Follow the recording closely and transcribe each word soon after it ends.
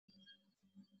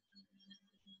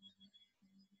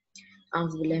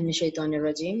أعوذ بالله من الشيطان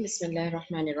الرجيم بسم الله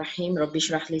الرحمن الرحيم ربي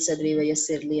اشرح لي صدري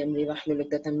ويسر لي أمري واحلل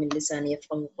عقدة من لساني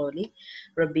يفقهوا قولي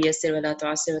ربي يسر ولا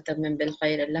تعسر وتمم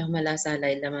بالخير اللهم لا سهل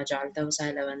إلا ما جعلته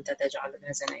سهلا وأنت تجعل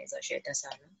الحزن إذا شئت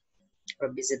سهلا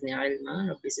ربي زدني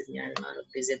علما ربي زدني علما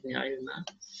ربي زدني علما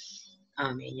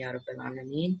آمين يا رب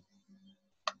العالمين.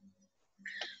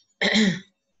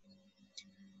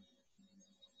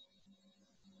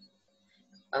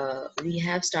 We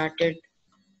have started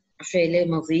فعل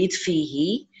مضيد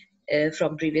فيه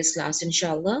from previous class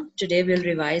inshallah. Today we'll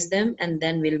revise them and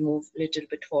then we'll move a little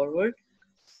bit forward.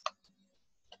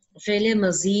 فعل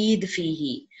مزيد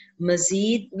فيه.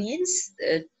 Mazid means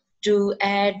to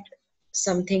add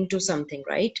something to something,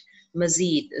 right?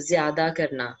 Mazid, zyada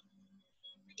karna.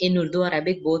 In Urdu,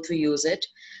 Arabic, both we use it.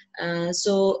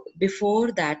 So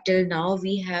before that, till now,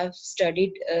 we have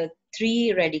studied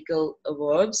three radical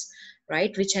verbs,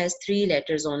 right? Which has three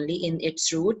letters only in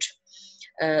its root.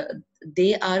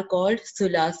 They are called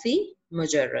thulathi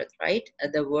mujarrad, right?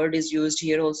 The word is used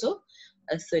here also,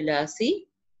 a thulathi.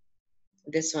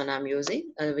 This one I'm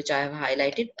using, which I have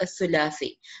highlighted, a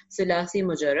thulathi. Thulathi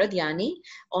mujarrad, yani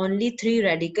only three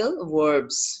radical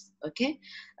verbs, okay?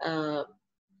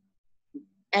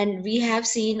 And we have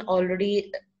seen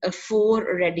already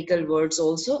four radical words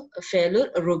also,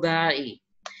 failur rubai.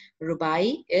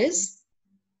 Rubai is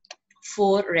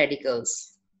four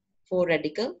radicals. Four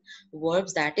radical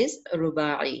verbs, that is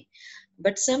rubai.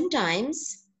 But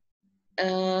sometimes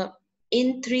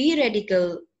in three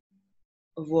radical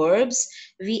verbs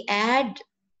we add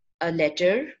a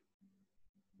letter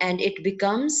and it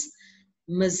becomes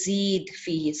mazid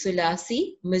fihi,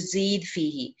 sulasi mazid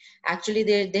fihi. Actually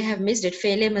they have missed it,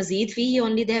 fele mazid fihi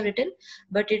only they have written,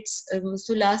 but it's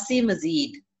sulasi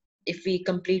mazid. If we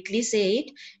completely say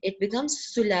it, it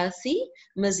becomes sulasi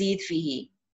mazid fihi,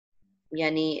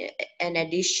 yani an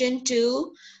addition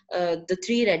to the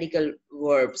three radical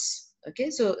verbs. Okay,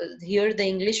 so here the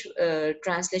English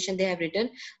translation they have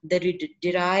written the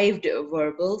derived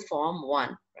verbal form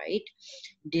 1, right?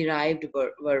 Derived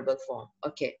verbal form.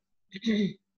 Okay.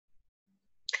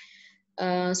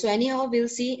 So anyhow, we'll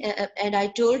see. And I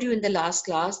told you in the last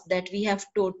class that we have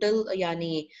total,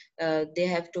 yani they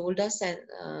have told us, and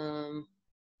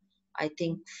I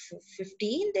think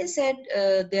 15. They said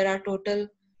there are total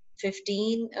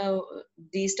 15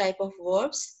 these type of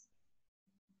verbs.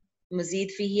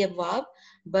 Mazid fihi abwab,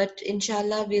 but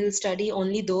inshallah we'll study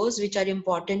only those which are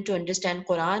important to understand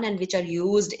Quran and which are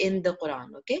used in the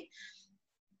Quran. Okay.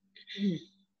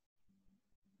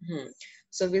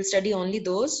 So we'll study only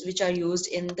those which are used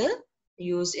in the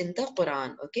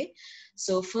Quran. Okay.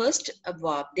 So first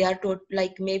abwab, they are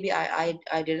like maybe I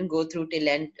didn't go through till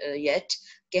end yet.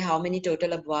 Okay, how many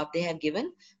total abwab they have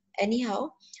given?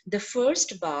 Anyhow, the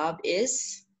first bab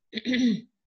is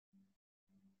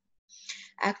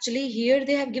actually here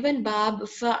they have given bab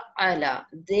fa'ala.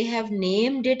 They have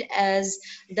named it as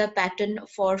the pattern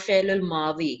for fi'l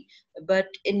al-madi. But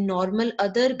in normal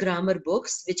other grammar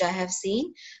books which I have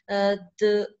seen,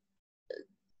 the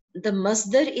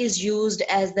masdar is used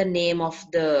as the name of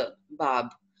the bab.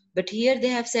 But here they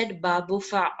have said babu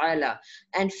fa'ala,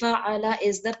 and fa'ala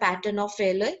is the pattern of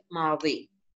fi'l al-madi,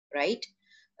 right?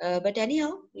 But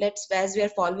anyhow, as we are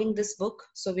following this book,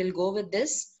 so we'll go with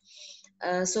this.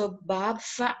 So bab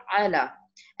fa'ala,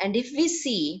 and if we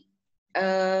see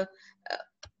one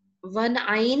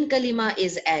ayn kalima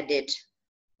is added,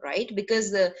 right?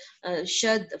 Because the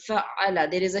shad fa'ala,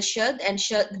 there is a shad, and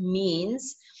shad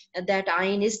means that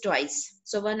ayn is twice.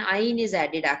 So one ayn is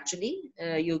added actually,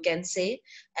 you can say,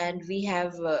 and we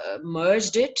have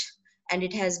merged it and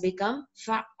it has become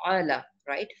fa'ala,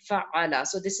 right? Fa'ala.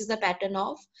 So this is the pattern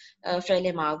of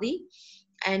fi'l madi.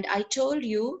 And I told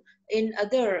you in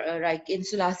other like in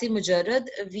sulasi mujarrad,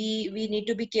 we need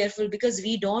to be careful because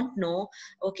we don't know,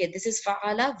 okay, this is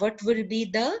fa'ala, what will be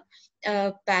the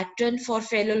pattern for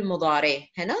fi'l mudare,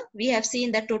 hai na? We have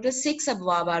seen that total 6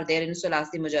 abwab are there in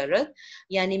sulasi mujarrad,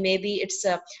 yani maybe it's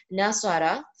a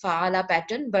nasara fa'ala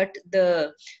pattern, but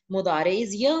the mudare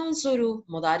is yansuru,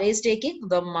 mudare is taking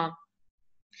dhamma.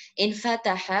 In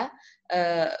fataha,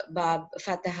 bab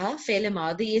fataha, fi'l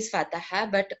madi is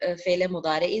fataha, but fi'l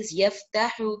mudare is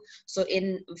yaftahu. So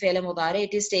in fi'l mudare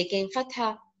it is taking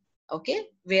fatha. Okay,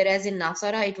 whereas in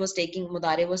nasara it was taking,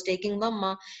 mudare was taking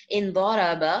dhamma. In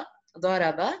daraba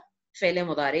fi'l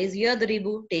mudare is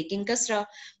yadribu, taking kasra.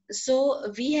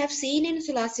 So we have seen in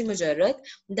sulasi mujarrad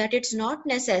that it's not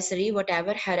necessary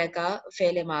whatever haraka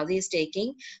fi'l madi is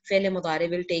taking, fi'l mudari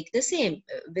will take the same.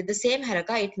 With the same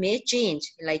haraka, it may change.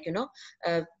 Like, you know,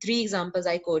 3 examples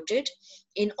I quoted.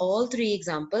 in all three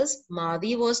examples,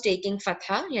 Madi was taking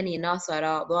fatha, yani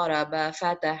nasara, daraba,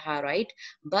 fataha, right?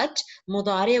 But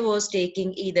Mudari was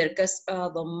taking either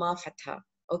kasra, dhamma, fatha.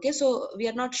 Okay, so we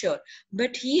are not sure.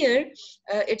 But here,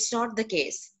 it's not the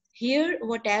case. Here,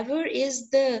 whatever is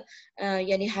the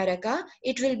yani haraka,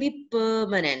 it will be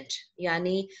permanent.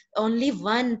 Yani only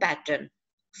one pattern.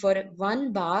 For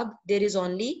one bab, there is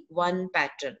only one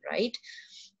pattern, right?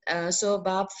 So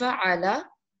bab fa'ala,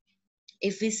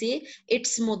 if we say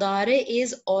its mudare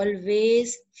is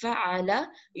always fa'ala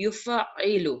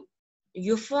yufa'ilu.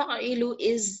 Yufa'ilu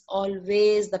is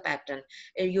always the pattern.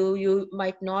 You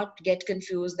might not get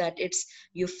confused that it's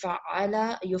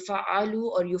yufa'ala,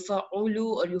 yufa'alu, or yufa'ulu,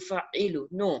 or yufa'ilu.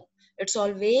 No, it's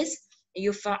always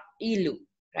yufa'ilu,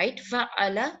 right?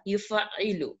 Fa'ala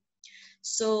yufa'ilu.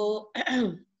 So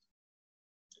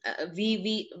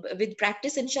we with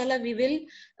practice, inshallah, we will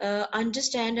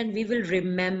understand and we will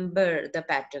remember the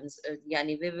patterns.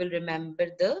 Yani we will remember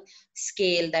the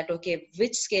scale, that okay,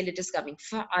 which scale it is coming.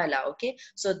 Fa'ala, okay,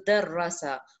 so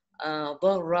darrasa,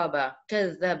 darraba,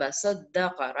 kadhaba,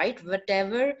 saddaqa, right?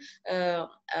 Whatever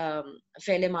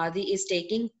fi'l madi is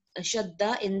taking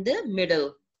shadda in the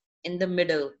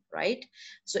middle, right?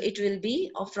 So it will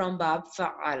be from bab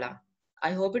fa'ala.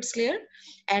 I hope it's clear.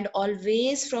 And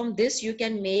always from this you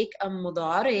can make a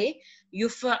mudare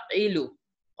yufa'ilu.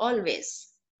 Always.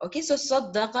 Okay, so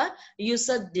saddaqa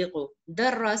yusaddiqu.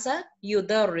 Darrasa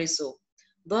yudarrisu.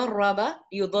 Darraba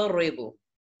yudarribu.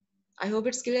 I hope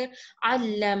it's clear.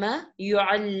 Allama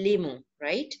yu'allimu.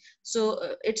 Right?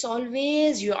 So it's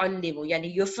always yu'allimu,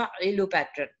 yani yufa'ilu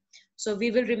pattern. So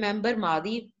we will remember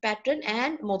Madi pattern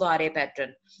and Mudare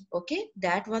pattern. Okay,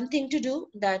 that one thing to do,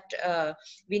 that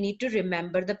we need to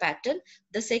remember the pattern.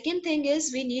 The second thing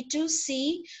is we need to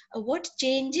see what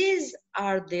changes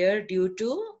are there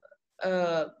uh,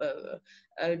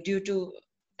 uh, due to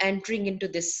entering into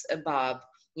this bab.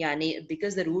 Yani,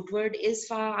 because the root word is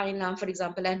fa'alam, for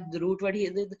example, and the root word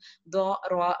here is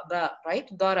daraba, right?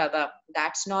 Daraba.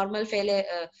 That's normal fele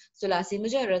sulasi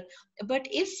mujarrad. But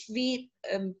if we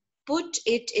put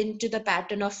it into the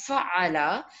pattern of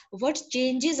fa'ala, what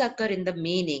changes occur in the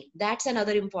meaning? That's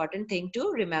another important thing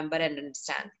to remember and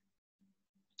understand.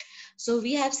 So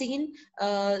we have seen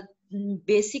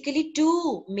basically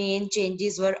two main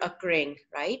changes were occurring,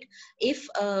 right? If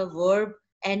a verb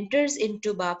enters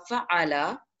into bab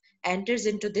fa'ala, enters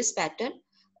into this pattern,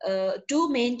 two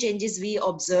main changes we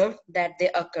observe that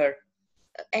they occur.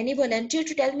 Any volunteer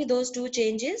to tell me those two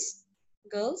changes,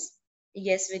 girls?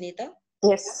 Yes, Vinita.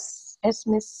 Yes, yes,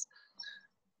 Miss.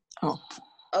 Oh.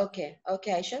 Okay,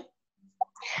 Aisha.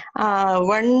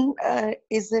 One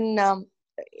is in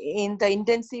the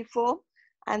intensive form,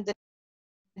 and the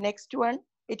next one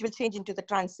it will change into the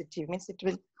transitive. Means it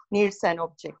will needs an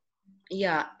object.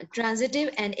 Yeah,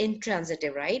 transitive and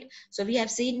intransitive, right? So we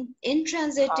have seen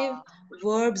intransitive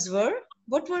verbs were,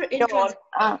 what were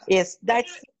intransitive? Yes,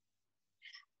 that's,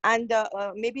 and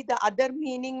maybe the other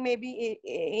meaning maybe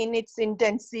in its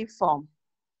intensive form.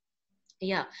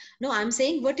 Yeah, no, I'm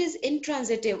saying what is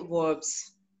intransitive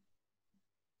verbs?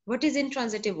 What is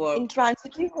intransitive verb?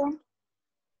 Intransitive form,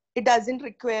 it doesn't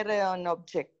require an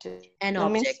object. An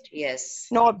object, yes.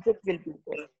 No object will be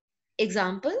there.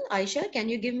 Example, Aisha, can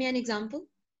you give me an example?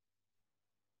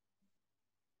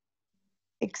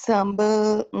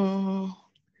 Example,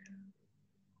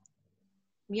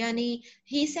 Yani,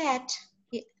 he sat.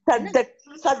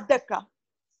 Saddaka.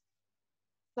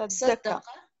 Saddaqa.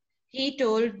 He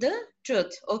told the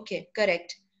truth. Okay,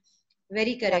 correct.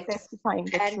 Very correct. Yeah, testifying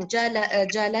the And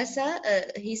truth.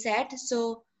 Jalasa, he sat.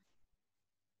 So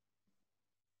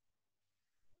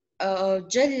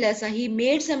Jalasa, he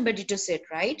made somebody to sit,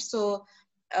 right? So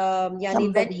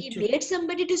yani when he made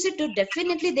somebody to sit,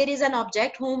 definitely there is an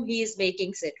object whom he is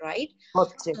making sit, right?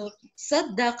 Object. So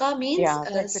Saddaqa means,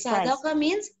 Sadaqa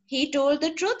means he told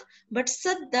the truth, but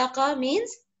Saddaqa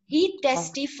means he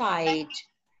testified.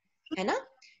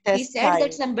 He said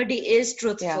that somebody is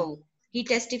truthful. Yeah. He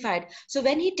testified. So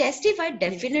when he testified,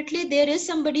 definitely there is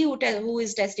somebody who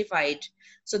is testified.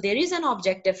 So there is an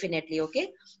object, definitely.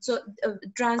 Okay. So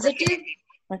transitive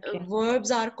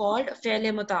verbs are called fi'l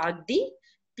muta'addi.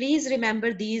 Please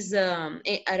remember these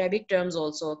Arabic terms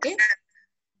also. Okay.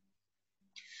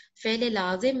 Fi'l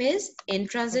lazim is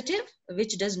intransitive,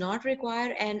 which does not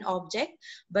require an object,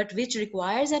 but which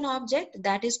requires an object.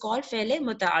 That is called fi'l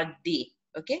muta'addi.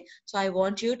 Okay, so I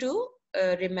want you to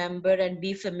remember and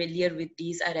be familiar with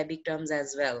these Arabic terms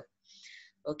as well.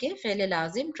 Okay, fi'l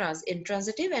lazim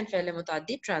intransitive and fi'l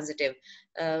muta'addi transitive.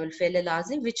 Fi'l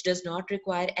lazim, which does not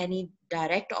require any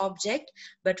direct object,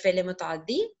 but fi'l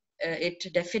muta'addi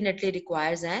it definitely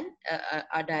requires a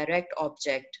direct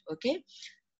object. Okay.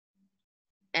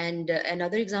 And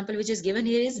another example which is given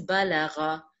here is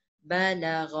balagha.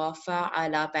 Balagha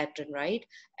fa'ala pattern, right?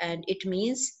 And it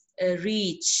means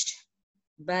reached.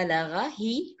 Balagha,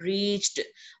 he reached.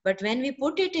 But when we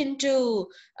put it into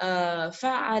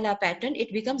fa'ala pattern,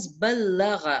 it becomes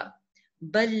balagha.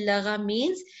 Balagha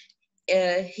means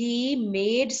he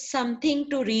made something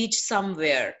to reach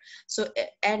somewhere. So,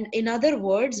 and in other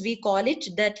words, we call it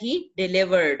that he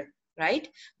delivered, right?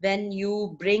 When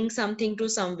you bring something to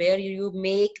somewhere, you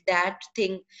make that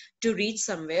thing to reach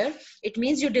somewhere, it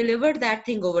means you delivered that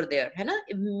thing over there, है ना?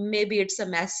 Maybe it's a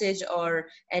message or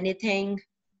anything,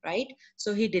 right?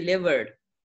 So he delivered.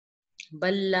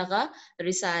 Ballaga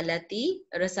risalati,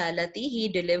 he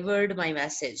delivered my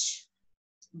message.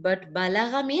 But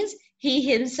balagha means he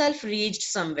himself reached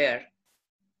somewhere.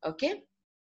 Okay,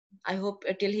 I hope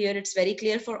till here it's very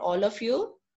clear for all of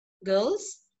you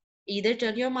girls. Either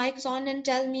turn your mics on and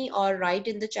tell me, or write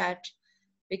in the chat,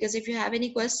 because if you have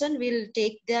any question, we'll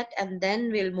take that and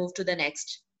then we'll move to the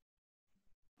next.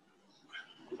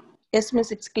 Yes,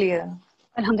 miss, it's clear.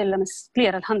 Alhamdulillah, miss.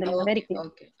 Clear, alhamdulillah, Okay, very clear.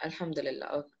 okay, alhamdulillah.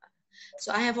 Okay.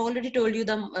 So I have already told you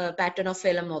the pattern of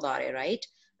fi'l mudari, right?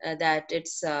 That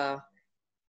it's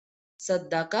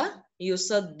Saddaqa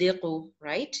yusaddiqu,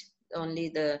 right? Only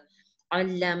the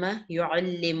allama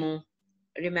yuallimu.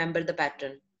 Remember the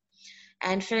pattern.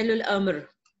 And fi'lul amr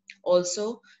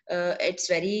also, it's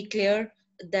very clear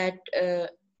that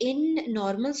in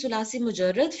normal sulasi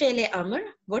mujarrad fi'l amr,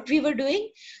 what we were doing,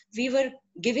 we were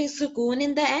giving sukoon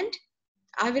in the end.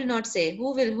 I will not say.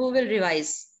 Who will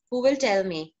revise? Who will tell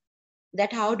me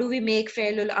that how do we make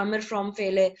fi'lul amr from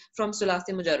sulasi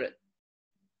mujarrad?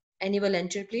 Any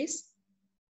volunteer, please?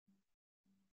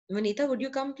 Vanita, would you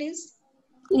come, please?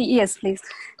 Yes, please.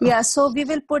 Yeah, so we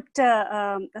will put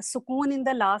a sukoon in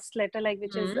the last letter, like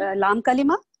which is lam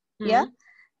kalima. Yeah,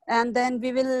 and then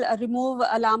we will remove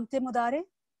alamte mudare,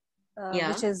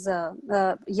 which is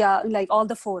yeah, like all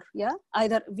the four. Yeah,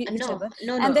 either whichever.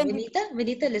 No. And then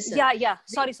Vanita, listen. Yeah.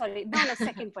 Sorry. No,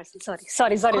 second person.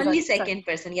 Sorry. Only second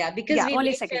person. Yeah, because yeah, we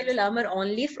only make fi'lul amr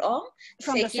only from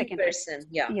the second person.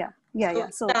 Yeah.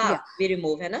 So ta yeah. we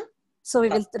remove, है ना? So we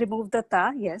will remove the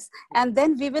ta, yes. And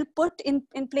then we will put in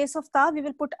place of ta, we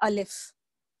will put alif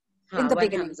in the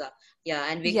beginning. Hamza. Yeah,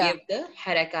 and we give the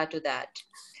haraka to that.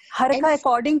 Haraka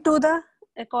according to the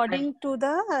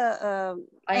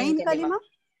ain kalima.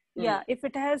 Yeah, if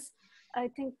it has, I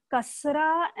think,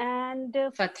 kasra and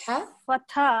fatha,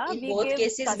 in both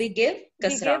cases we give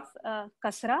kasra.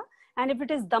 Kasra, and if it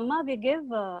is dhamma, we give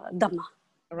dhamma.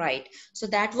 Right. So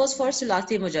that was for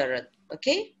sulasi mujarrad.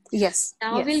 Okay. Yes.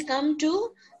 Now we'll come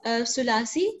to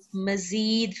sulasi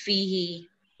mazid fihi,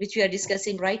 which we are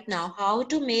discussing right now. How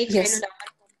to make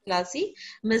sulasi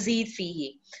mazid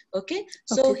fihi. Okay.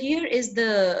 So here is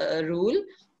the rule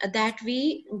that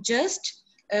we just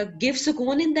give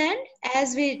sukoon in the end,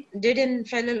 as we did in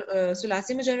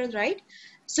sulasi mujarrad, right?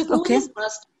 Sukoon is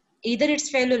must. Either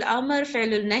it's fi'lul amr,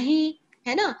 fi'lul nahi,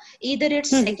 है ना? Either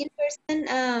it's second person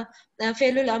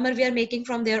fi'lul amr we are making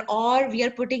from there, or we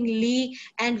are putting li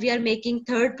and we are making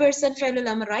third person fi'lul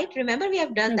amr, right? Remember, we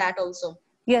have done that also.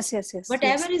 Yes.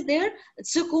 Whatever is there,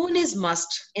 sukoon is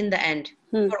must in the end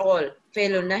for all.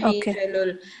 Fi'lul nahi,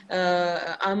 fi'lul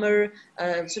amr,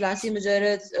 sulasi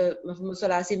mujarrad,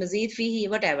 sulasi mazid fihi,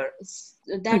 whatever.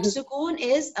 That sukoon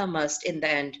is a must in the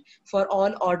end for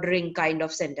all ordering kind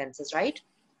of sentences, right?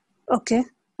 Okay.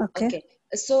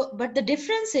 So, but the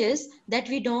difference is that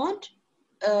we don't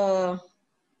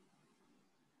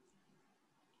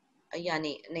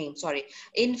sorry.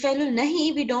 In fi'lul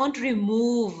nahi, we don't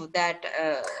remove that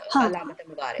alamat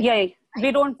mudari. Yeah,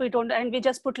 we don't, and we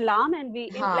just put lam, and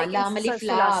we like lam alif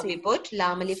la. We put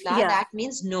lam alif la. That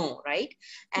means no, right?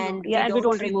 And we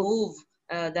don't remove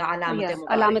the alamat mudari.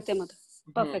 Alamat mudari.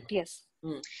 Perfect. Yes.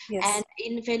 And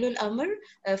in fi'lul amr,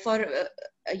 for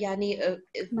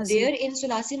there in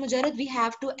sulasi mujarrad, we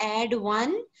have to add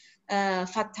one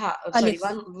fatha. Sorry,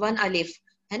 one alif.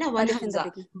 One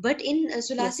hamza. But in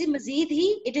sulasi mazid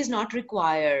it is not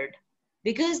required,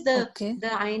 because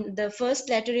the first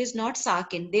letter is not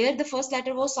sakin. There the first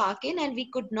letter was sakin and we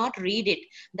could not read it.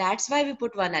 That's why we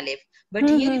put one alif. But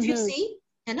here if you see,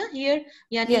 here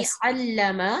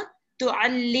allama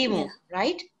tu'allimu,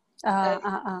 right?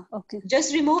 Okay.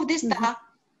 Just remove this ta.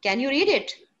 Can you read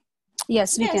it?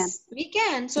 Yes, we can. We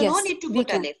can. So no need to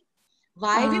put alif.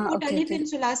 Why we put alif in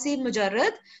sulasi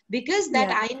mujarrad? Because that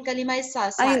ayn kalima is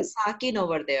sakin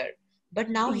over there. But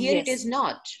now here it is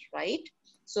not, right?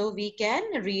 So we can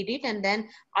read it and then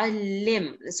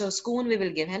alim. So sukoon we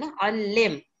will give,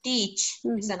 allim, teach.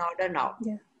 It's an order now.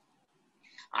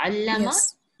 Allama,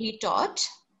 Yes. he taught.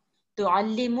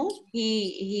 Tu'allimu,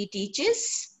 he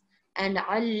teaches. And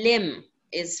allim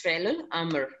is fi'lul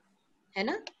amr. है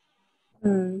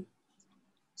ना?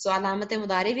 So alamat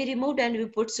mudari we removed and we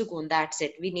put sukoon. That's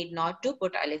it. We need not to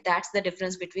put alif. That's the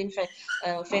difference between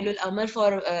fi'lul amr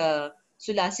for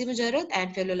sulasi mujarrad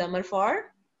and fi'lul amr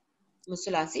for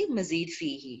sulasi mazid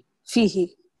fihi. Fihi.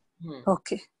 Hmm.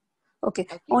 Okay. Okay.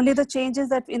 Okay. Only the change is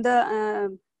that in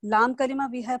the lam kalima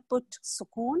we have put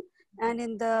sukoon, and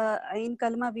in the ain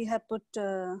kalima we have put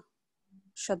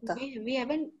shadda. We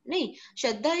haven't. No,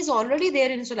 shadda is already there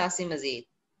in sulasi mazid.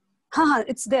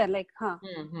 It's there, like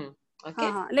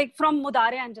Okay. like from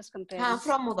mudare I'm just comparing.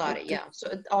 From mudare, Okay. yeah. So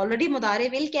already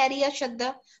mudare will carry a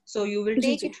shadda, so you will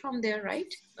take Ji. it from there,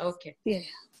 right? Okay. Yeah.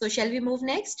 So shall we move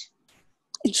next?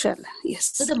 Inshallah. Yes.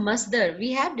 So the masdar,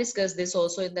 we have discussed this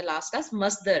also in the last class.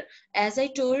 Masdar, as I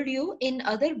told you in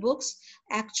other books,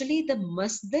 actually the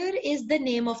masdar is the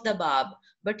name of the bab,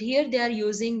 but here they are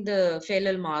using the fi'l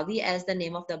al-madi as the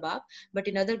name of the bab. But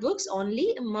in other books,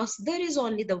 only masdar is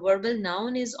only the verbal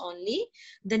noun is only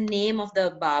the name of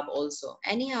the bab also.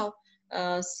 Anyhow,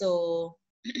 so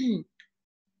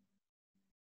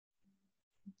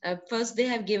first they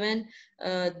have given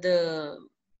the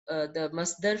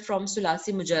masdar from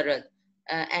sulasi mujarrad.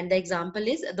 And the example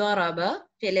is daraba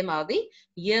fi'l madi,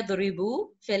 yadribu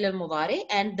fi'l mudari,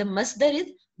 and the masdar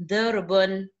is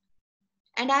darbun.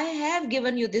 And I have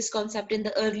given you this concept in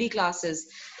the early classes,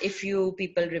 if you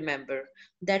people remember,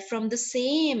 that from the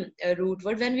same root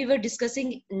word, when we were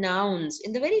discussing nouns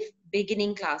in the very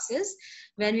beginning classes,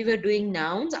 when we were doing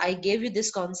nouns, I gave you this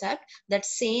concept that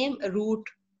same root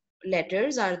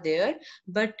letters are there,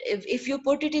 but if you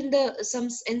put it in some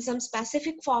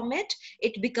specific format,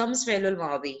 it becomes fi'lul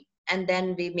madi, and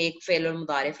then we make fi'lul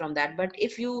mudari from that. But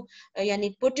if you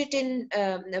yani put it in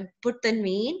put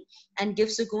tanween and give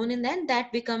sukoon in, then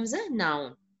that becomes a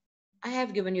noun. I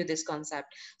have given you this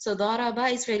concept. So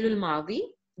daraba is fi'lul madi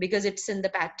because it's in the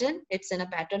pattern, it's in a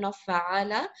pattern of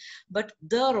fa'ala. But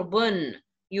darbun,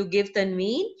 you give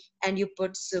tanween and you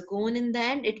put sukoon in the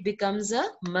end, it becomes a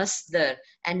masdar,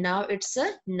 and now it's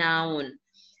a noun.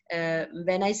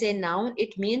 When I say noun,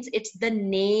 it means it's the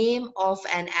name of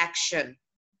an action.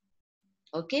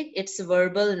 Okay, it's a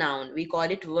verbal noun. We call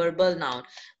it verbal noun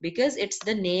because it's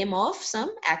the name of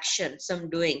some action, some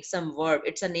doing, some verb.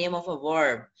 It's a name of a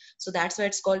verb. So that's why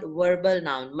it's called verbal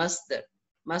noun, masdar.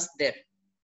 Masdar.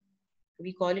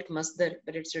 We call it masdar,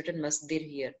 but it's written masdir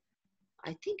here.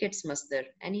 I think it's masdar.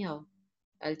 Anyhow,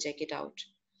 I'll check it out.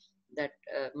 That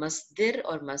masdir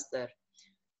or masdar.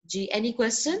 G, any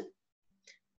question?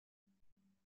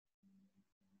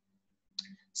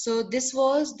 So this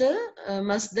was the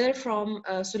masdar from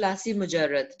sulasi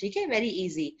mujarrad. Okay, very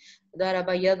easy.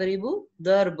 Daraba yadribu,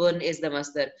 darbun is the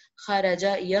masdar.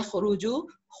 Kharaja yakhruju,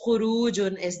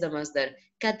 khurujun is the masdar.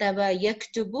 Kataba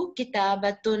yaktubu,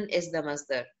 kitabatun is the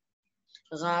masdar.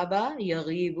 Ghaba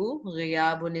yaghibu,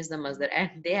 ghiyabun is the masdar.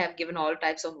 And they have given all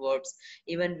types of verbs.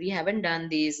 Even we haven't done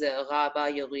these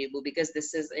ghaba yaghibu because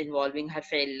this is involving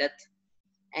harf illat.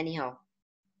 Anyhow,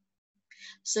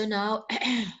 so now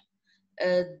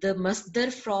the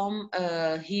masdar from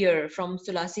here, from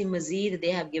sulasi mazid, they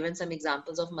have given some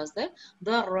examples of masdar.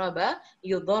 Darraba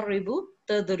yudarribu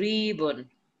tadribun.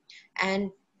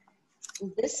 And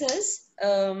this is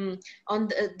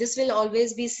this will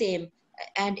always be same,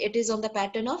 and it is on the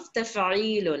pattern of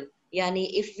taf'ilun. Yani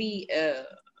if we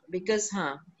because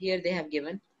here they have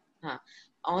given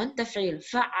on taf'il,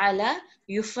 fa'ala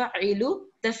yuf'ilu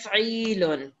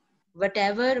taf'ilun.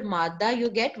 Whatever madda you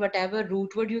get, whatever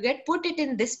root word you get, put it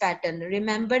in this pattern.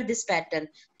 Remember this pattern,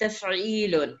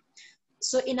 taf'ilun.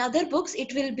 So in other books,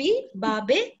 it will be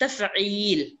babe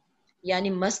taf'il. Yani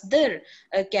masdar.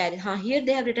 Here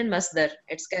they have written masdar.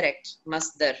 It's correct.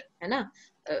 Masdar. Hai na?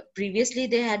 Previously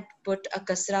they had put a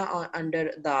kasra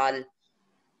under dal.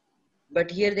 But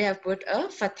here they have put a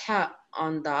fatha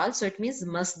on dal. So it means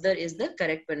masdar is the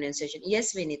correct pronunciation.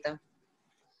 Yes, Vinita.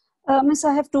 Miss,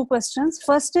 I have two questions.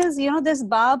 First is, this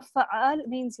bab fa'al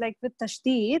means like with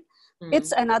tashdeed.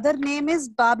 Its another name is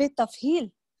bab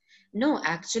tafheel. No,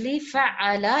 actually,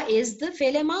 fa'ala is the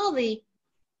fi'l madi.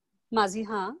 Mazi,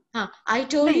 I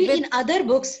told you in other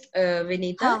books,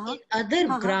 Vinita, in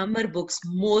other grammar books,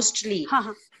 mostly,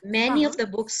 many of the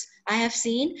books I have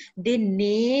seen, they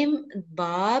name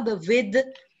bab with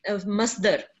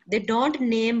masdar. They don't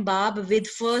name bab with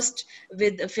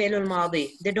fi'l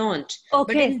al-madi. They don't.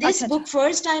 Okay. But in this book,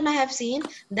 first time I have seen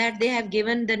that they have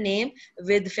given the name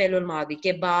with fi'l al-madi,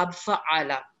 ke bab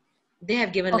fa'ala. They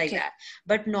have given like that.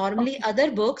 But normally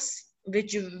other books,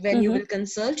 which when you will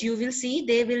consult, you will see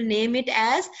they will name it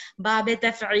as bab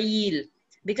taf'il.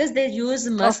 because they use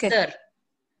Okay. masdar.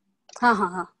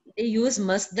 Ha. They use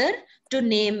masdar to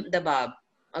name the bab.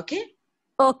 Okay.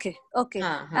 Okay. Okay.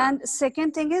 Ha. And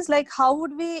second thing is like, how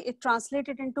would we translate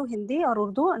it into Hindi or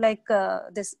Urdu? Like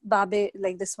this babe,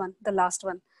 like this one, the last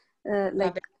one,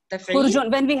 like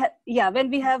Khurujun. When we when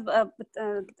we have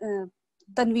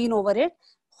tanween over it,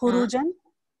 Khurujan.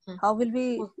 How will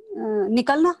we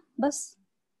निकलना बस?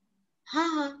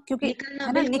 हाँ, क्योंकि निकलना,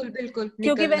 है ना, बिल्कुल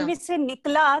क्योंकि when निकलना we say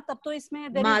निकला, तब तो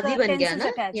इसमें there is मादी the बन गया tense ना,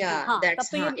 is attached. या हाँ, तब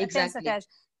दैट्स, तो हाँ ये tense एग्जैक्टली, attached.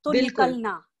 तो बिल्कुल निकलना,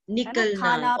 है ना, निकलना।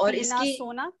 खाना और पीना इसकी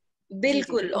सोना.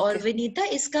 बिल्कुल, जी, और okay. विनीता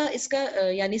इसका इसका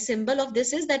यानी symbol of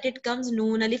this is that it comes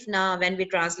नून अलिफ ना when we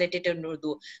translate it in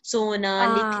Urdu. सोना,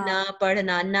 लिखना,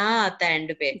 पढ़ना, ना आता है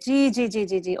एंड पे.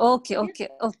 जी. Okay.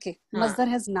 हाँ, मजदर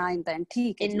has na in the end.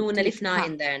 ठीक है in जी, noon ठीक alif है. na हाँ.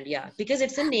 in the end, yeah, because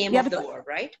it's the name Yeah, of the because word,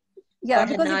 right?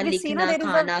 because पढ़ना, if we see na, लिखना, there is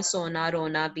a खाना, सोना,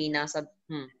 रोना, पीना, सब.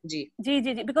 जी.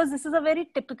 जी, because this is a very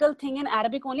typical thing in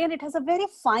Arabic only, and it has a very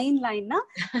fine line ना,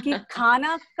 कि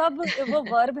खाना कब वो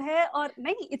verb है और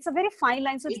नहीं, it's a very fine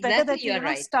line, so it's better Exactly, that you you are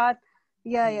right. start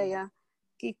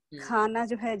कि खाना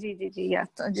जो है जी या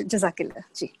तो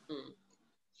जज़ाकिल्लाह जी.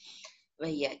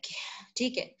 वही है कि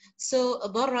ठीक है. So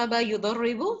ضرب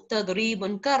يضرب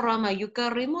تضريب كرم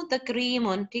يكرم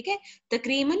تكريم. ठीक है,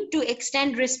 تكريم to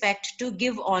extend respect, to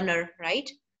give honor, right?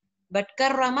 But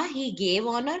karrama, he gave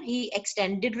honor, he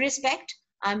extended respect.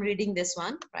 I'm reading this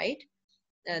one, right?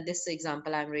 This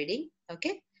example I'm reading.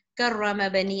 Okay.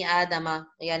 Karrama bani adama,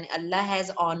 yani Allah has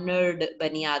honored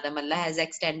bani adam, Allah has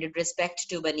extended respect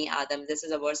to bani adam. This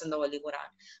is a verse in the Holy Quran,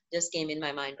 just came in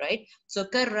my mind, right? So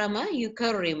karrama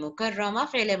yukarrimu, karrama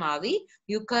fi'l madi,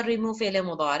 yukarrimu fi'l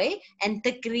mudari, and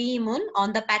takrimun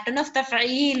on the pattern of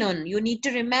taf'ilun. You need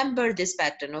to remember this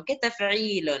pattern, okay?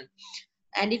 Taf'ilun.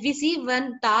 And if we see,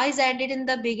 when ta is added in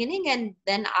the beginning and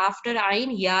then after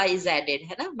ain ya is added,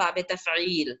 है ना, babe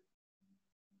taf'il.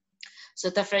 So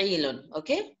taf'ilun,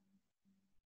 okay?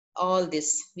 All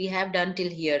this we have done till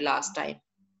here last time,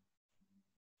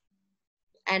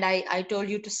 and I told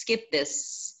you to skip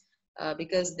this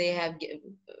because they have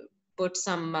put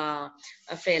some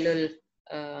failul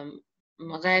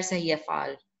غير صحيح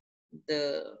أفعال.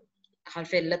 The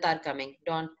harf illat are coming,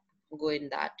 don't go in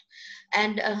that.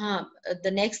 And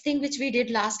the next thing which we did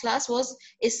last class was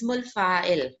ismul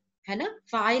fa'il, है ना,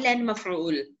 fa'il and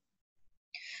maf'ul.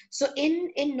 So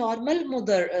in normal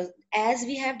mudar, as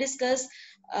we have discussed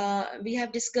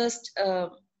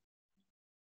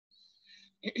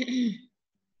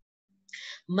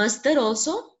masdar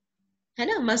also, है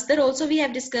ना, masdar also we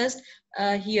have discussed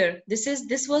here.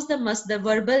 This was the masdar,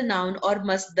 verbal noun or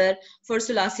masdar for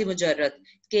sulasi mujarrad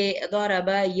ke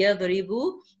daraba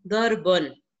yadribu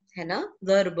darbun, है ना,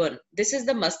 darbun. This is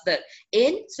the masdar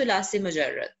in sulasi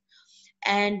mujarrad.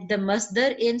 And the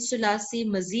masdar in sulasi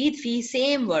mazid fi,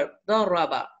 same verb,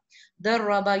 daraba.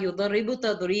 Daraba yudaribu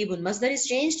tadribun. Masdar is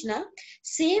changed na.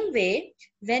 Same way,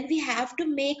 when we have to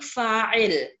make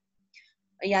fa'il,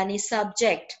 yani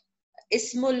subject,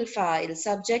 ismul fa'il,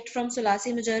 subject from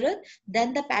sulasi mujarrad,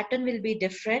 then the pattern will be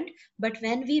different. But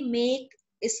when we make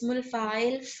ismul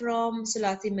fa'il from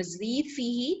sulasi mazid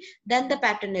fihi, then the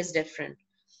pattern is different.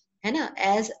 है ना,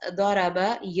 as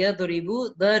daraba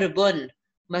yadribu darbun,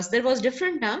 masdar was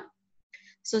different now.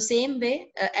 So same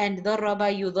way, and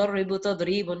daraba yudarribu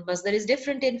tadribun, masdar is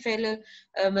different in fi'l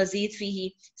mazid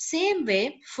fihi. Same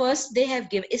way, first they have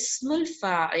given ismul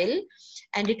fa'il,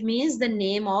 and it means the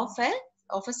name of a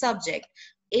subject.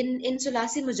 In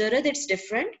sulasi mujarrad it's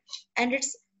different, and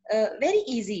it's very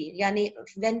easy. Yani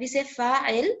when we say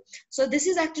fa'il, so this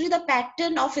is actually the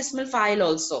pattern of ismul fa'il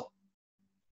also.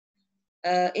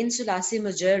 In sulasi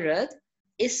mujarrad,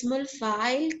 ismul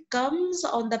fa'il comes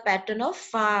on the pattern of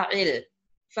fa'il.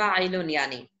 Fa'ilun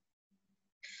yani.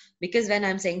 Because when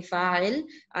I'm saying fa'il,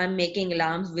 I'm making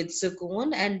lam with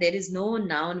sukoon, and there is no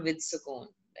noun with sukoon.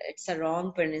 It's a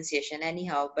wrong pronunciation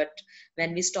anyhow, but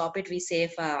when we stop it, we say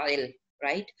fa'il,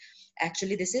 right?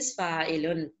 Actually, this is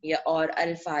fa'ilun, or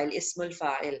al-fa'il, ismul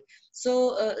fa'il.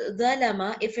 So,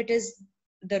 dhalama, if it is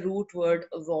the root word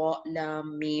wa,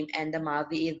 lam, mim, and the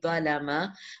madi is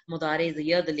dhalama, mudari is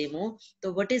yadlimu.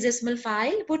 So, what is ismul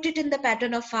fa'il? Put it in the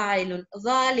pattern of fa'ilun,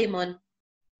 dhalimun.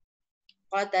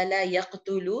 قتل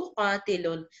يقتل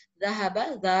قاتل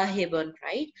ذهب ذاهب,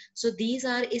 right? So these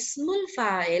are ismul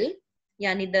fa'il,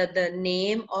 yani the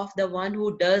name of the one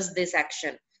who does this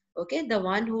action, okay, the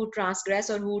one who transgress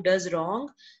or who does wrong.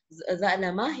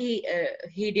 Zalama,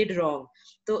 he did wrong.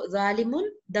 So zalimun,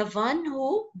 the one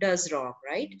who does wrong,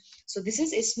 right? So this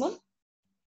is ismul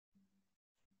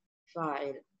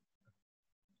fa'il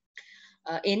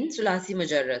in sulasi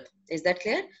mujarrad. Is that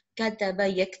clear?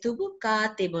 Kataba yaktubu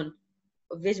katibun.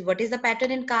 what is the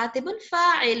pattern in katibun?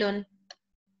 Fa'ilun.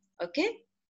 Okay,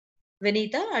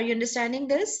 Vinita, are you understanding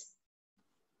this?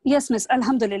 Yes, Miss.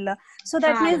 Alhamdulillah. So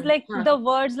that means Fa'ilun. like the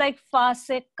words like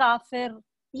fasiq, kafir,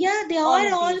 Yeah, they all are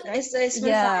of all these, right? ismul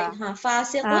Yeah. fa'il.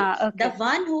 Fasiqun, the Okay.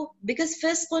 one who, because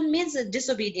fisqun means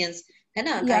disobedience, है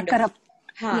ना, Yeah, kind of. corrupt.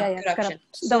 Yeah, Corruption.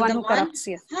 corrupt. The So one the who one, corrupts,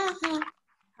 yes.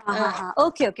 uh,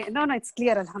 Okay. No, it's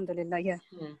clear. Alhamdulillah. Yeah.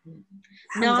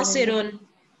 Alhamdulillah. Nasirun,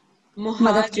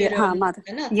 Madad ki, Muhajirun, madad.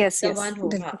 है ना, Yes, the yes. one who,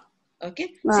 Bilkul. okay.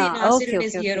 See, Nasirun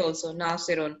is Okay. here also.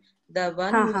 Nasirun, the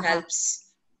one who helps.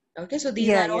 Okay, so these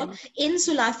are all in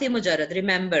Sulasi Mujarrad.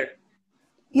 Remember,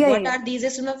 what are these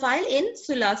ismul fa'il in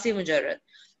Sulasi Mujarrad?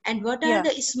 And what are the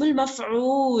ismul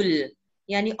maf'ul?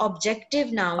 Yani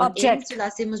objective noun in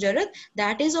Sulasi Mujarrad,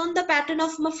 that is on the pattern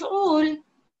of maf'ul.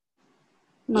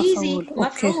 Easy,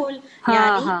 maf'ul.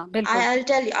 Yani, I'll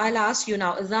tell you, I'll ask you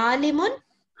now. Zalimun,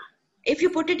 if you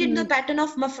put it in the pattern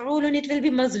of maf'ulun, it will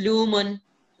be mazlumun.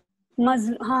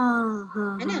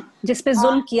 जिस पे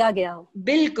जुल्म किया गया हो.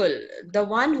 बिल्कुल, the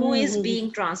one who is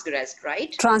being transgressed,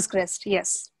 right? Transgressed,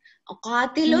 yes.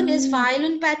 Qatilun is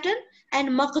fa'ilun pattern and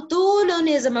maqtulun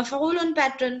is a maf'ulun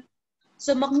pattern.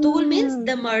 So maqtul means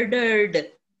the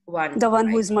murdered one. The one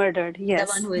who is murdered, yes.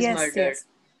 The one who is murdered.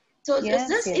 So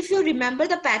just if you remember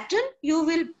the pattern, you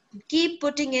will keep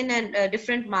putting in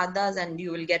different maddas and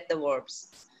you will get the verbs.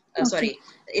 Sorry,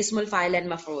 ismul fa'il and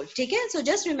maf'ul. Okay? So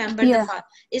just remember the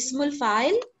ismul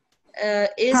fa'il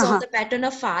is on the pattern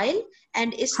of fa'il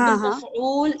and ismul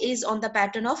maf'ul is on the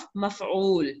pattern of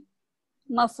maf'ul.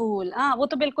 Maf'ul. वो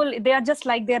तो बिल्कुल, they are just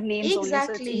like their names only,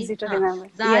 so it's easy to remember.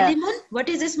 Zalimun, what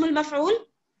is ismul maf'ul?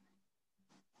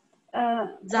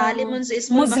 Zalimun is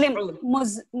ismul maf'ul.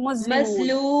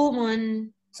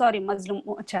 Mazlumun. Sorry, mazlum.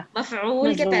 अच्छा.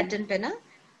 Maf'ul के pattern पे ना?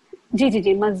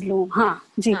 जी, mazlum. हाँ,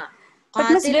 जी. But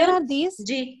miss, where are these?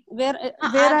 Ji. Where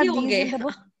are these in the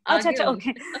book? अच्छा,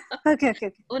 okay.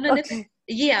 उन्होंने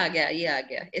ये आ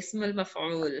गया ismul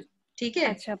maf'ul. ठीक है?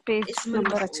 अच्छा, page ismul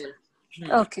number maf'ul.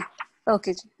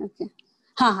 Okay जी, okay.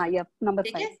 हाँ, ये number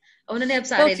 5. उन्होंने अब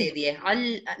सारे दे दिए.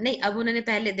 नहीं, अब उन्होंने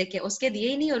पहले देखे, उसके दिए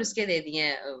ही नहीं और उसके दे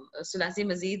दिए सुलासी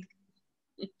मजीद.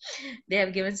 They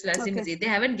have given sulasi mazid. They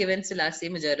haven't given sulasi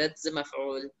mujarrad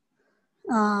maf'ul.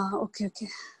 Okay.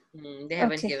 They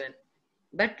haven't given.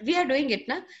 But we are doing it,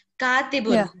 na?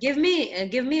 Katibun. Yeah. Give me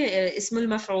ismul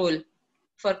maf'ul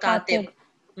for katib.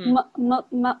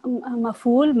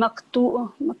 Maf'ul,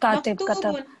 katib,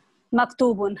 katab.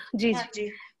 Maktubun. Ji.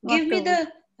 Give me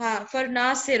the for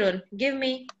nasirun. Give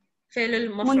me fi'lul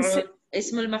maf'ul.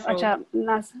 Ismul maf'ul. अच्छा,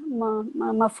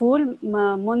 मफूल,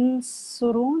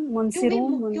 मुनसुरून.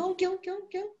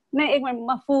 क्यों? नहीं, एक minute.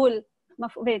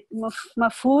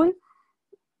 मफूल,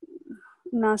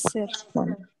 Nasir,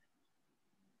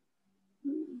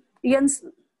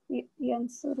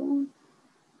 यंसुरून.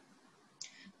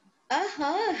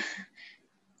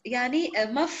 यानी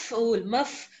maf'ul,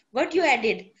 what you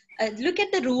added? Look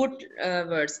at the root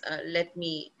words. Let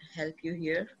me help you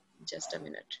here. Just a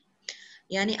minute.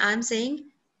 Yani I'm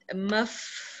saying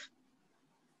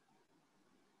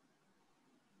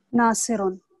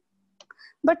Nasirun.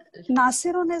 But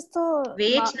Nasirun is to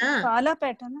fa'ala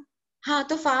pattern na? हाँ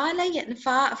तो fa'ala ही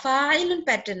fa'ilun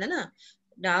pattern है ना.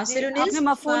 Nasirun is आपने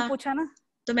मफूल पूछा ना?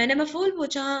 तो मैंने मफूल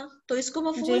पूछा, हाँ, तो इसको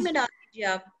मफूल में डाल दीजिए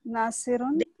आप.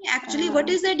 Nasirun. Actually, what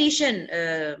is the addition,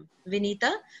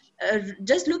 Vinita?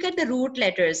 Just look at the root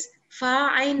letters.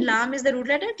 Fa, ain, lam is the root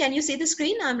letter. Can you see the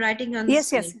screen? I'm writing on the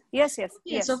screen. Yes.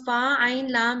 Okay, so fa, ain,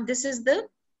 lam. This is the.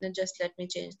 Just let me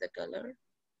change the color.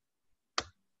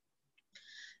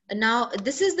 Now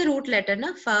this is the root letter,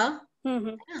 na? Fa.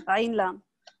 Ain, lam.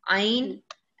 Ain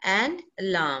and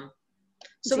lam.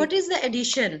 So what is the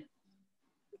addition?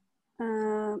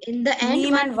 In the end,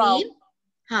 meme and vav.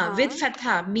 With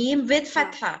fatha, meme with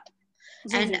fatha,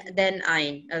 and then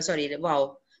ain. Sorry,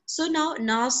 wow. So now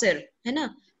nasir, है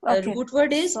ना? Root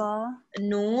word is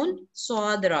noon,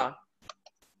 swadra.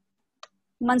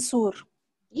 Mansur.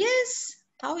 Yes,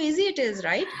 how easy it is,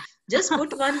 right? Just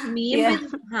put one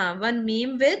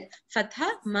meme with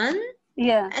fatha, man.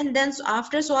 Yeah. And then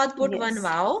after swad put one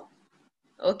vav.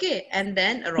 Okay, and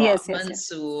then ra.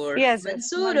 Mansur. Yes.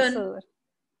 Mansurun.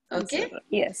 Okay.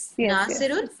 Yes.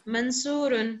 Nasirun,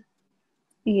 Mansurun.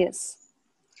 Yes.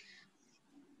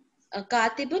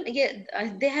 Katibun.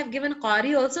 They have given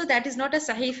Qari also. That is not a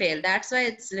Sahih fail. That's why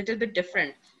it's a little bit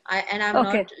different. I'm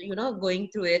not, going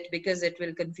through it because it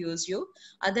will confuse you.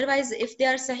 Otherwise, if they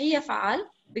are Sahih af'al,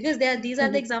 because these are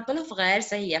the example of Ghair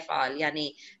Sahih af'al,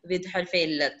 yani with harf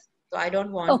illat. So I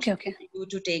don't want you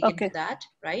to take into that,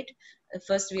 right?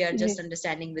 First, we are just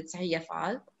understanding with Sahih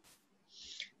af'al.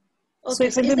 Okay,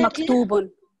 so it will be maktubun.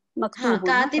 maktubun.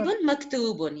 katibun,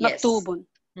 maktubun. Yes. Maktubun.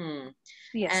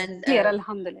 Yes. And Clear.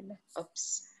 Alhamdulillah.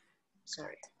 oops,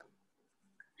 sorry.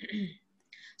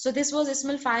 So this was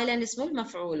ismul fa'il and ismul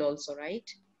maf'ul also, right?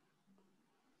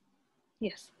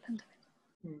 Yes.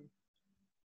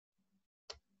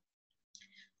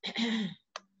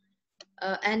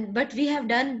 And but we have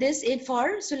done this in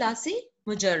for sulasi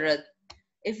mujarrad.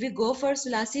 If we go for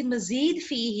sulasi mazid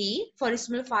fihi for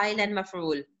ismul fa'il and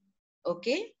maf'ul,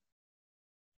 okay.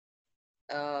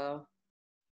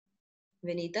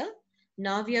 Vinita,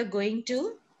 now we are going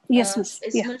to Yes, miss.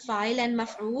 ismul fa'il and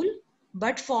maf'ul,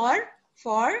 but for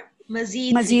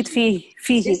mazid Mazid fihi.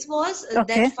 This was Okay.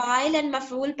 that fa'il and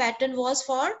maf'ul pattern was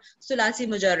for sulasi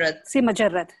mujarrad. Si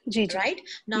mujarrad. Ji. Right?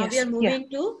 Now Yes. we are moving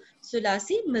to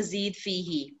sulasi mazid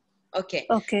fihi. Okay.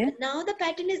 Okay. Now the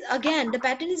pattern is, again, the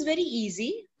pattern is very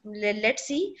easy. Let's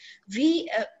see. We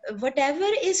whatever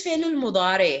is failul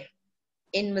mudare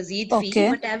in mazid fihi,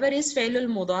 whatever is failul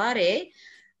mudare,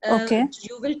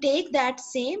 you will take that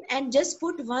same and just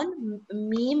put one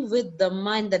meme with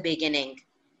dhamma in the beginning.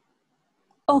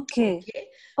 Okay.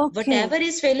 Whatever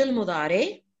is failul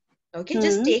mudare, okay,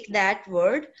 just take that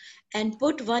word and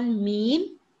put one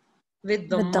meme with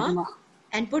dhamma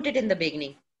and put it in the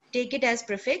beginning. Take it as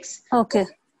prefix. Okay.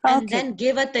 And then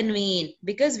give a tanween,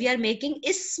 because we are making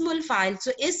ismul fa'il.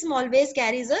 So ism always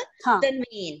carries a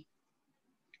tanween.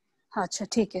 Acha,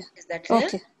 theek hai. Is that clear?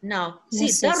 Okay. Now, see,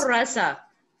 darrasa.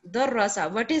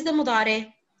 Darrasa. What is the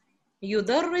mudare?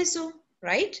 Yudarrisu,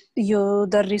 right?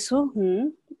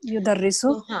 Yudarrisu.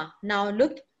 Yudarrisu. So, now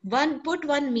look, put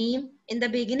one meme in the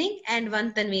beginning and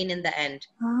one tanween in the end.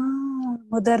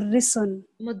 Mudarrisun.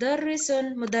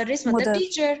 Mudarrisun. Mudarris, the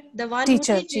teacher, the one who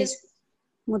teaches.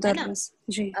 Mudarris.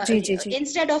 Ji.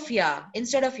 Instead of ya,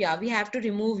 we have to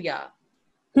remove ya.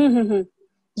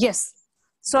 Yes.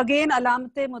 So again,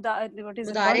 alamte mudare, what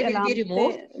is mudare it called? Will be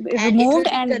removed and it will be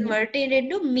converted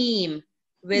into meme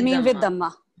with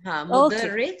dhamma.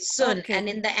 Mudarrisun. And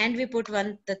in the end we put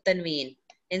one tanween.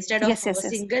 Instead of a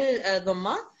single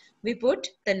dhamma, we put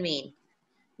tanween.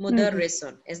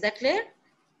 Mudarrisun. Is that clear?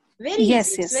 Very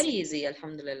easy. It's very easy.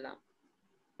 Alhamdulillah.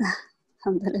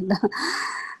 Alhamdulillah.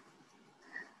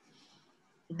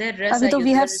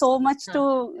 We have so much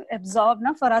to absorb,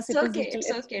 na? For us, it's okay.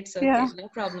 Yeah. No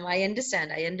problem. I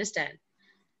understand.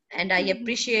 And I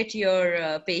appreciate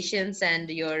your patience and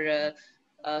your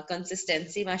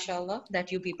consistency, mashallah,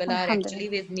 that you people are actually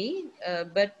with me.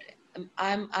 But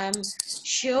I'm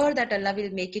sure that Allah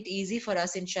will make it easy for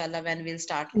us, inshallah, when we'll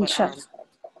start Quran.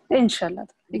 Inshallah.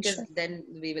 Because then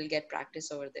we will get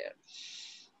practice over there.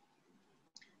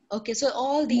 Okay, so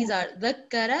all these are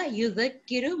dhakkara,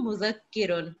 yudhakkiru,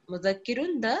 mudhakkirun.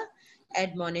 Mudhakkirun, the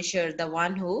admonisher, the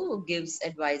one who gives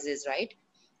advices, right?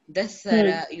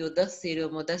 Dathara, yudhathiru,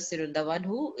 mudhassirun, the one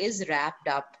who is wrapped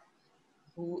up.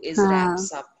 Who is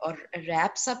wraps up? Or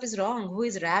wraps up is wrong. Who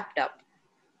is wrapped up?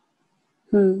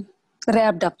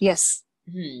 Wrapped up, yes.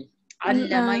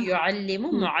 Allama, yu'allimu,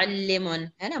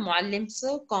 mu'allimun. Mu'allim is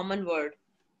a common word.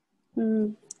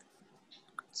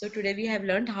 So today we have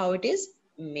learned how it is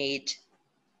made.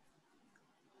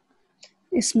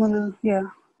 Ismul,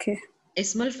 okay.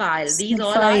 Ismul fa'il. These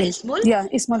all are ismul.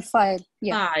 Ismul fa'il.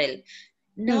 Fa'il.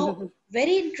 Now,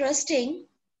 very interesting.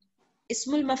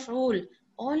 Ismul maf'ul.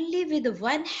 Only with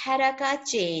one haraka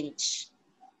change.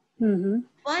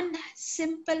 One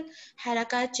simple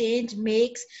haraka change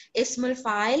makes ismul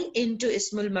fa'il into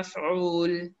ismul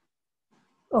maf'ul.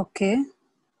 Okay.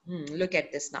 Look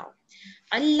at this now.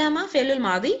 Allama fi'lul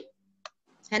madi.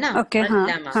 है ना? Okay,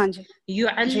 हाँ जी.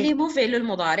 युअल्लिमु फ़ेलुल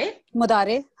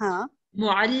मुदारे. हाँ.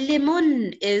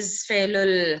 मुअल्लिमुन is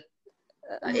फ़ेलुल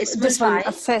ismul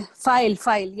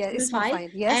fa'il. Yeah, ismul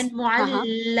fa'il. Yes. And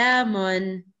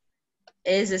mu'allamun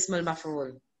is ismul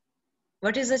maf'ul.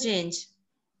 What is the change?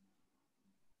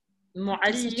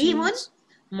 Mu'allimun,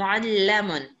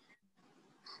 mu'allamun.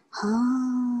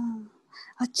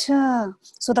 Acha.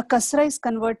 So the kasra is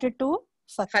converted to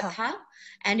fatha.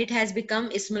 And it has become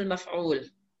ismul maf'ul.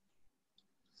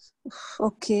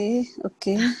 Okay.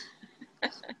 Okay.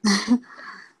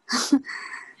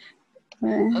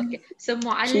 So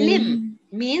muallim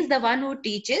means the one who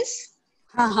teaches.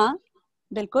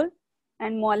 Bilkul.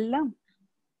 And muallam,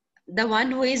 the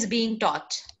one who is being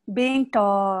taught. Okay.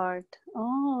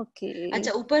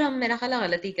 अच्छा, ऊपर हम मेरा ख्याल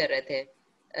गलती कर रहे थे.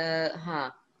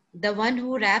 The one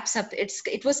who wraps up.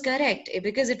 It was correct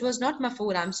because it was not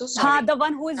maf'ul. I'm so sorry. The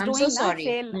one who is doing. I'm so sorry.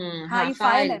 ये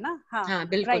fa'il है ना?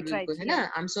 बिल्कुल है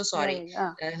ना? I'm so sorry.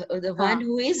 The one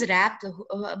who is wrapped,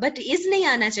 but is नहीं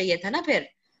आना चाहिए था ना फिर.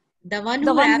 The one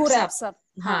who wraps up.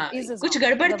 कुछ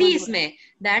गड़बड़ थी इसमें.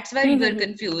 That's why we were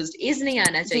confused. Is नहीं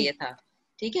आना चाहिए था.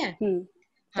 ठीक है?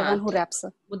 The one who wraps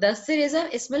up. Mudassir is a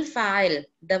ismul fa'il,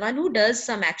 the one who does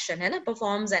some action, है ना,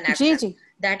 performs an action. Ji.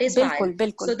 That is बिल्कुल, fa'il.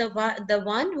 बिल्कुल. So the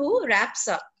one who wraps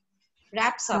up,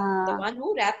 the one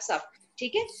who wraps up,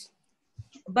 ठीक है?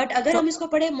 But अगर हम इसको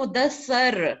पढ़े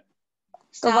Mudassar,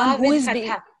 the one who is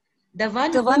the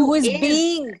one who is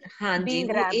being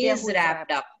wrapped,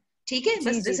 wrapped up, ठीक है?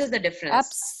 But this is the difference.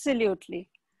 Absolutely.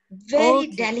 Very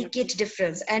delicate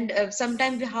difference. And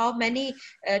sometimes how many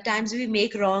times we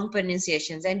make wrong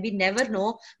pronunciations and we never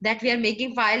know that we are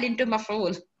making fa'il into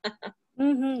maf'ul.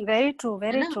 Very true,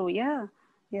 very true. Yeah.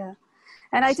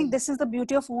 And I think this is the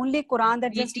beauty of only Quran,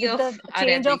 that just with the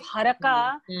change of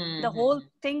haraka, the whole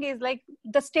thing is like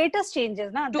the status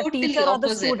changes, na? Totally the teacher or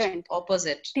the student.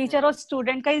 Opposite. Teacher or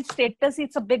student ka status,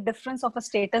 it's a big difference of a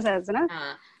status as, na?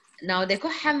 Now देखो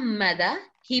hamada,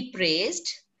 he praised,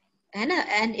 है ना,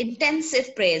 and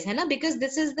intensive praise, है ना, because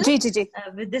this is the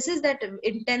this is that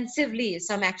intensively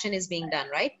some action is being done,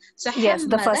 right? So yes,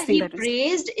 the first thing he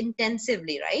praised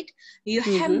intensively, right?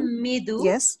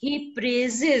 Yuhammidu, he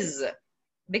praises,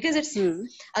 because it's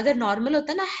अगर normal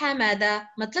होता ना hamada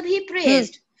मतलब he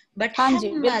praised, but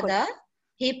hamada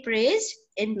he praised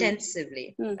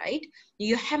intensively, right?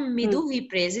 Yuhammidu, he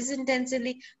praises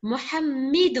intensively.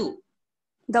 Muhammidu,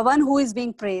 the one who is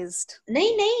being praised.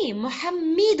 नहीं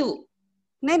Muhammidu.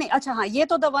 नहीं अच्छा हाँ, ये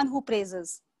तो the one who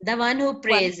praises. The one who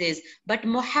praises, but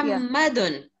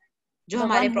Muhammadun, जो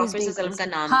हमारे Prophet ﷺ का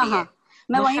नाम भी है.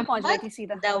 मैं वहीं पहुंच गई थी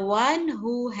सीधा. The one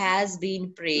who has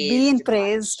been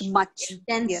praised much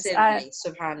intensively.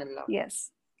 Subhanallah.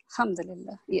 Yes.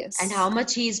 Alhamdulillah. Yes. And how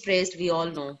much he is praised, we all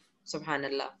know.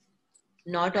 Subhanallah.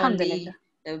 Not only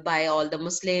by all the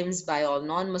Muslims, by all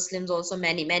non-Muslims also,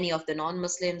 many of the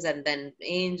non-Muslims, and then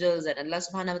angels, and Allah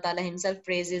subhanahu wa ta'ala himself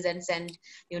praises and send,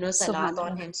 salat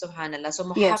on him, subhanallah. So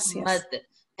Muhammad,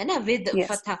 with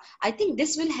fatha. I think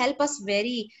this will help us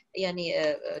very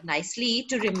nicely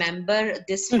to remember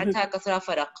this fatha kasra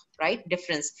faraq, right?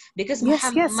 Difference. Because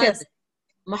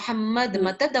Muhammad,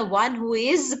 the one who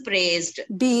is praised.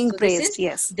 Being praised,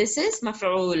 yes. This is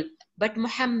maf'ul. But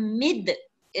Muhammad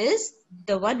is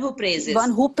the one who praises.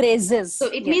 One who praises. So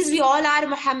it means we all are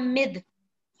Muhammad.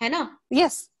 है ना?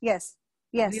 Yes.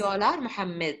 We all are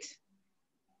Muhammad.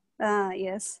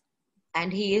 Yes.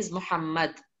 And he is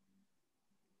Muhammad.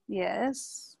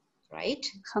 Yes. Right?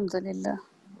 Alhamdulillah.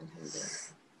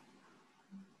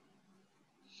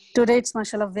 Today it's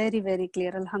mashallah very, very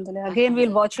clear. Alhamdulillah. Again,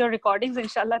 we'll watch your recordings.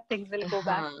 Inshallah, things will go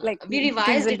back. Like we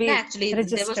revised it actually.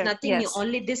 Registered. There was nothing new.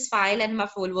 Only this file and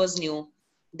maf'ul was new.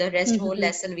 The rest whole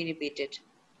lesson we repeated.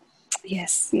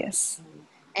 Yes.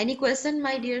 Any question,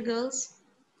 my dear girls?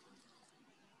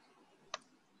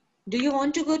 Do you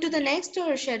want to go to the next,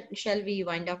 or shall we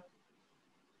wind up?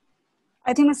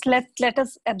 I think let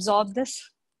us absorb this.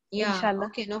 Yeah. Inshallah.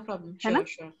 Okay, no problem.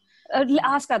 Sure.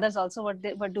 Ask others also what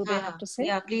do they have to say.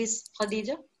 Yeah, please,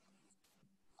 Khadija.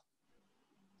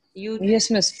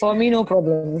 Yes, miss. For me, no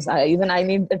problems. I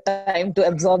need the time to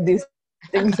absorb these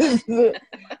things.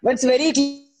 But it's very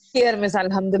clear, miss.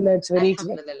 Alhamdulillah, it's very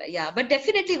clear. Yeah, but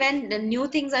definitely when the new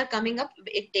things are coming up,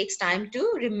 it takes time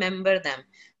to remember them.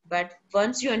 But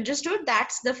once you understood,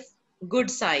 that's the good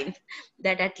sign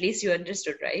that at least you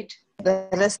understood, right? The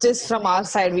rest is from our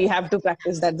side. We have to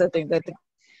practice. That's the thing.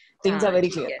 Things are very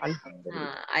clear.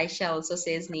 Aisha also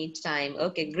says need time.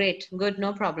 Okay, great. Good,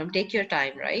 no problem. Take your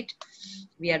time, right?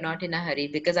 We are not in a hurry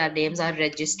because our names are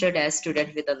registered as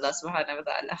student with Allah subhanahu wa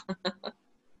ta'ala.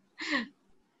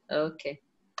 Okay.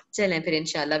 Chalein phir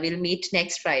inshallah. We'll meet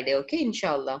next Friday, okay?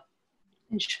 Inshallah.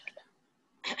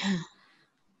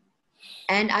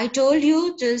 And I told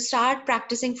you to start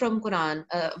practicing from Quran.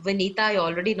 Vanita, I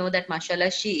already know that, mashallah,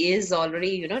 she is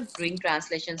already, doing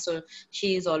translation. So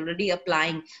she is already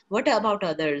applying. What about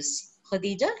others?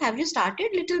 Khadija, have you started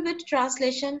little bit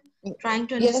translation? Trying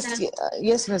to understand?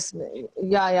 Yes, miss.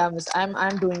 Yeah, miss.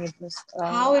 I'm doing it, miss.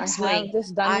 How it's going?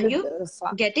 Are you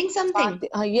getting something?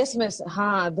 Yes, miss.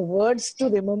 The words to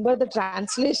remember the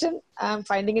translation, I'm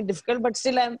finding it difficult, but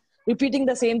still I'm repeating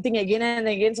the same thing again and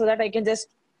again so that I can just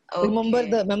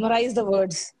memorize the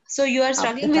words. So you are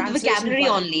struggling with vocabulary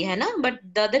only, hai na? But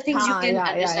the other things you can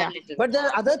understand little. But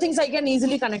the other things I can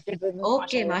easily connect it with.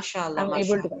 Okay, mashallah. I'm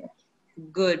able to connect.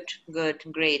 Good,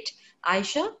 great.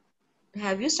 Aisha,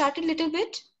 have you started little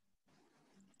bit?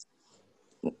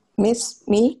 Miss,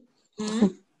 me?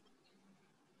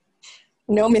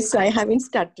 No, miss, I haven't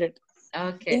started.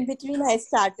 Okay. In between I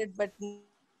started, but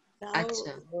now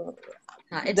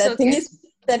the thing is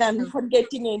that I'm not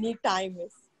getting any time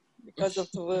because of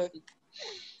the work.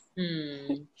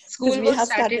 School we have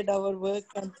started our work.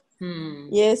 And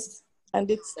yes, and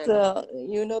it's,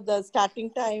 the starting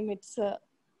time, it's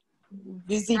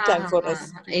busy time for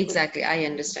us. Exactly, I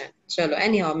understand. Chalo,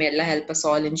 anyhow, may Allah help us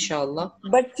all, inshallah.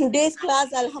 But today's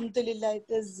class, alhamdulillah, it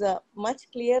is much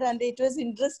clear and it was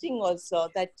interesting also,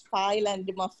 that file and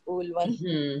the maf'ul one,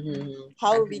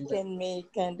 how we can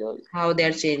make and all. How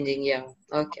they're changing, yeah.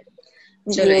 Okay.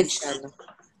 Chalo, Yes.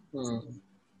 inshallah.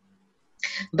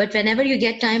 But whenever you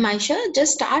get time, Aisha,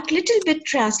 just start little bit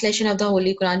translation of the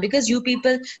Holy Quran, because you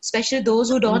people, especially those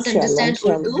who don't understand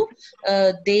Urdu,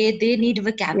 they need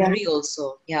vocabulary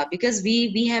also. Yeah, because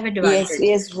we have advantage.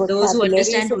 Yes, Those who vocabulary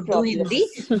is understand a Urdu, problem. Hindi,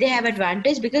 they have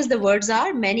advantage because the words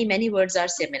are many words are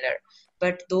similar.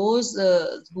 But those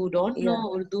who don't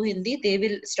know Urdu, Hindi, they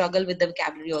will struggle with the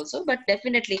vocabulary also. But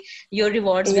definitely, your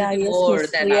rewards will be more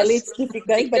than Really, us. it's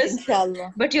difficult, but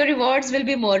inshallah. But your rewards will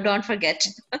be more. Don't forget,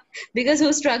 because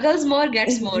who struggles more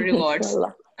gets more rewards.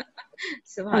 Inshallah.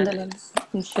 Subhanallah.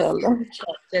 Inshallah.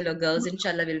 Chalo girls,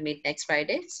 inshallah we'll meet next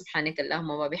Friday.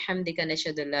 Subhanakallahumma wa bihamdika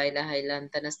nashhadu an la ilaha illa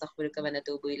anta nastaghfiruka wa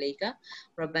natubu ilayka.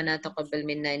 Rabbana taqabbal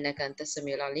minna innaka antas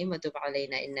samiul alim wa tub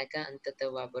alayna innaka antat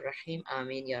tawwabur rahim.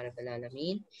 Amin ya rabbal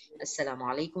alamin. Assalamu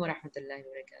alaikum wa rahmatullahi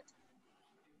wa barakatuh.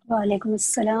 Wa alaikum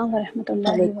assalam wa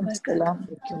rahmatullahi wa barakatuh.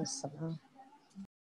 Alaikum assalam.